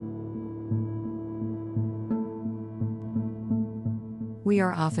We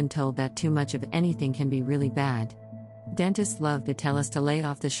are often told that too much of anything can be really bad. Dentists love to tell us to lay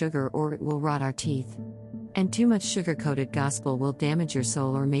off the sugar or it will rot our teeth. And too much sugar-coated gospel will damage your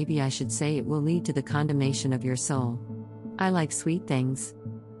soul, or maybe I should say it will lead to the condemnation of your soul. I like sweet things.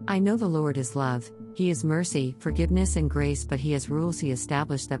 I know the Lord is love, He is mercy, forgiveness and grace, but He has rules He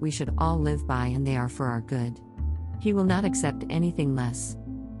established that we should all live by, and they are for our good. He will not accept anything less.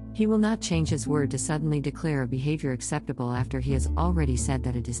 He will not change His word to suddenly declare a behavior acceptable after He has already said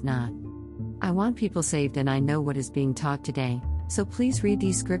that it is not. I want people saved, and I know what is being taught today, so please read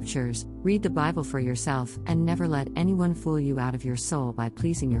these scriptures, read the Bible for yourself, and never let anyone fool you out of your soul by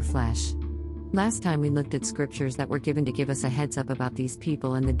pleasing your flesh. Last time we looked at scriptures that were given to give us a heads up about these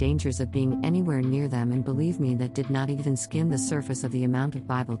people and the dangers of being anywhere near them, and believe me, that did not even skim the surface of the amount of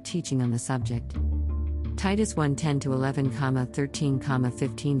Bible teaching on the subject. Titus 1:10-11,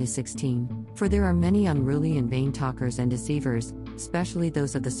 13:15-16. For there are many unruly and vain talkers and deceivers, especially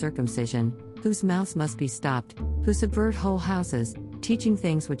those of the circumcision, whose mouths must be stopped, who subvert whole houses, teaching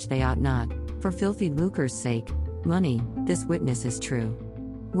things which they ought not, for filthy lucre's sake, money. This witness is true.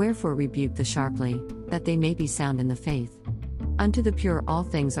 Wherefore rebuke the sharply, that they may be sound in the faith. Unto the pure all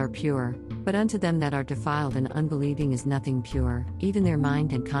things are pure, but unto them that are defiled and unbelieving is nothing pure, even their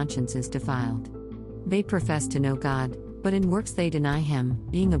mind and conscience is defiled. They profess to know God, but in works they deny Him,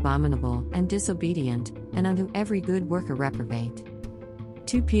 being abominable and disobedient, and unto every good work a reprobate.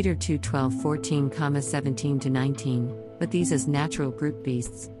 2 Peter 2:12, 14:17-19. But these as natural brute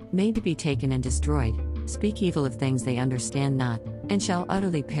beasts, made to be taken and destroyed, speak evil of things they understand not, and shall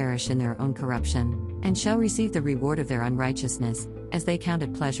utterly perish in their own corruption, and shall receive the reward of their unrighteousness, as they count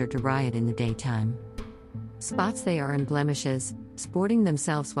it pleasure to riot in the daytime. Spots they are and blemishes, sporting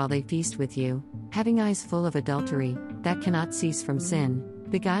themselves while they feast with you, having eyes full of adultery, that cannot cease from sin,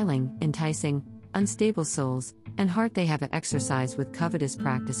 beguiling, enticing, unstable souls, and heart they have exercised with covetous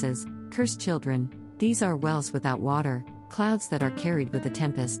practices, cursed children. These are wells without water, clouds that are carried with a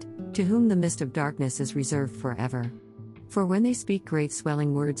tempest, to whom the mist of darkness is reserved forever. For when they speak great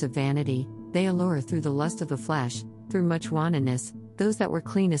swelling words of vanity, they allure through the lust of the flesh, through much wantonness, those that were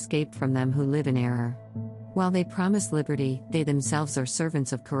clean escaped from them who live in error. While they promise liberty, they themselves are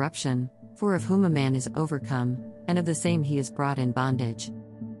servants of corruption, for of whom a man is overcome, and of the same he is brought in bondage.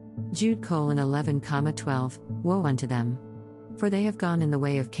 Jude 11:12, Woe unto them! For they have gone in the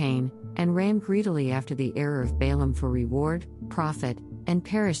way of Cain, and ran greedily after the error of Balaam for reward, profit, and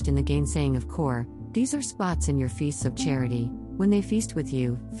perished in the gainsaying of Kor. These are spots in your feasts of charity, when they feast with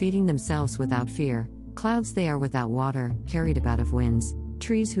you, feeding themselves without fear. Clouds they are without water, carried about of winds,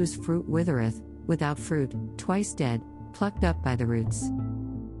 trees whose fruit withereth, without fruit, twice dead, plucked up by the roots.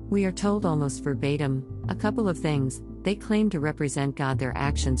 We are told almost verbatim, a couple of things. They claim to represent God, their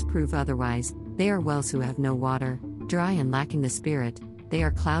actions prove otherwise. They are wells who have no water, dry and lacking the Spirit. They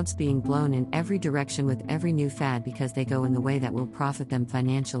are clouds being blown in every direction with every new fad, because they go in the way that will profit them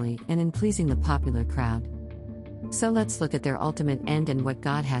financially and in pleasing the popular crowd. So let's look at their ultimate end and what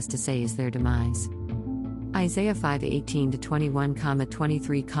God has to say is their demise. Isaiah 5:18-21,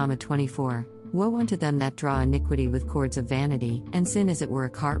 23, 24. Woe unto them that draw iniquity with cords of vanity, and sin as it were a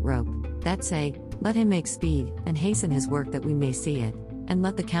cart rope, that say, Let him make speed, and hasten his work that we may see it, and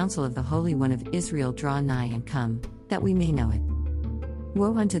let the counsel of the Holy One of Israel draw nigh and come, that we may know it.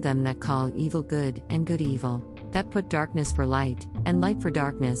 Woe unto them that call evil good, and good evil, that put darkness for light, and light for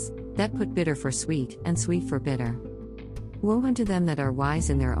darkness, that put bitter for sweet, and sweet for bitter. Woe unto them that are wise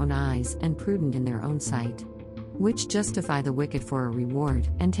in their own eyes, and prudent in their own sight, which justify the wicked for a reward,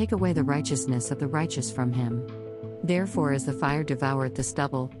 and take away the righteousness of the righteous from him. Therefore as the fire devoureth the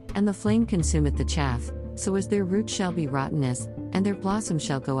stubble, and the flame consumeth the chaff, so as their root shall be rottenness, and their blossom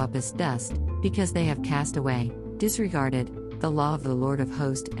shall go up as dust, because they have cast away, disregarded, the law of the Lord of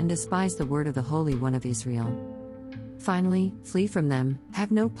hosts, and despised the word of the Holy One of Israel. Finally, flee from them, have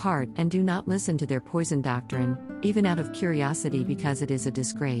no part, and do not listen to their poisoned doctrine, even out of curiosity, because it is a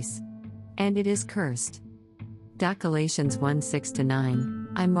disgrace. And it is cursed. Galatians 1:6-9.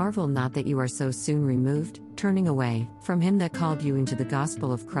 I marvel not that you are so soon removed, turning away from him that called you into the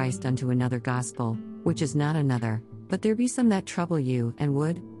gospel of Christ unto another gospel, which is not another, but there be some that trouble you, and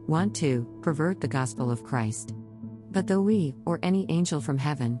want to, pervert the gospel of Christ. But though we, or any angel from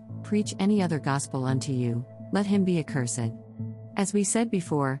heaven, preach any other gospel unto you, let him be accursed. As we said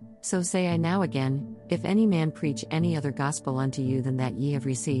before, so say I now again, if any man preach any other gospel unto you than that ye have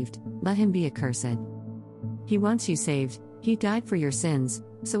received, let him be accursed. He wants you saved, he died for your sins,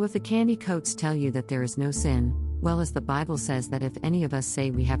 so if the candy coats tell you that there is no sin, well, as the Bible says that if any of us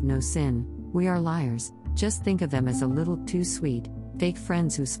say we have no sin, we are liars. Just think of them as a little too sweet, fake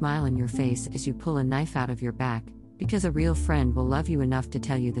friends who smile in your face as you pull a knife out of your back, because a real friend will love you enough to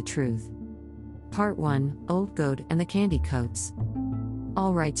tell you the truth. Part 1: Old Goat and the Candy Coats.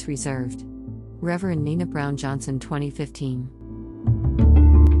 All rights reserved. Reverend Nina Brown Johnson, 2015.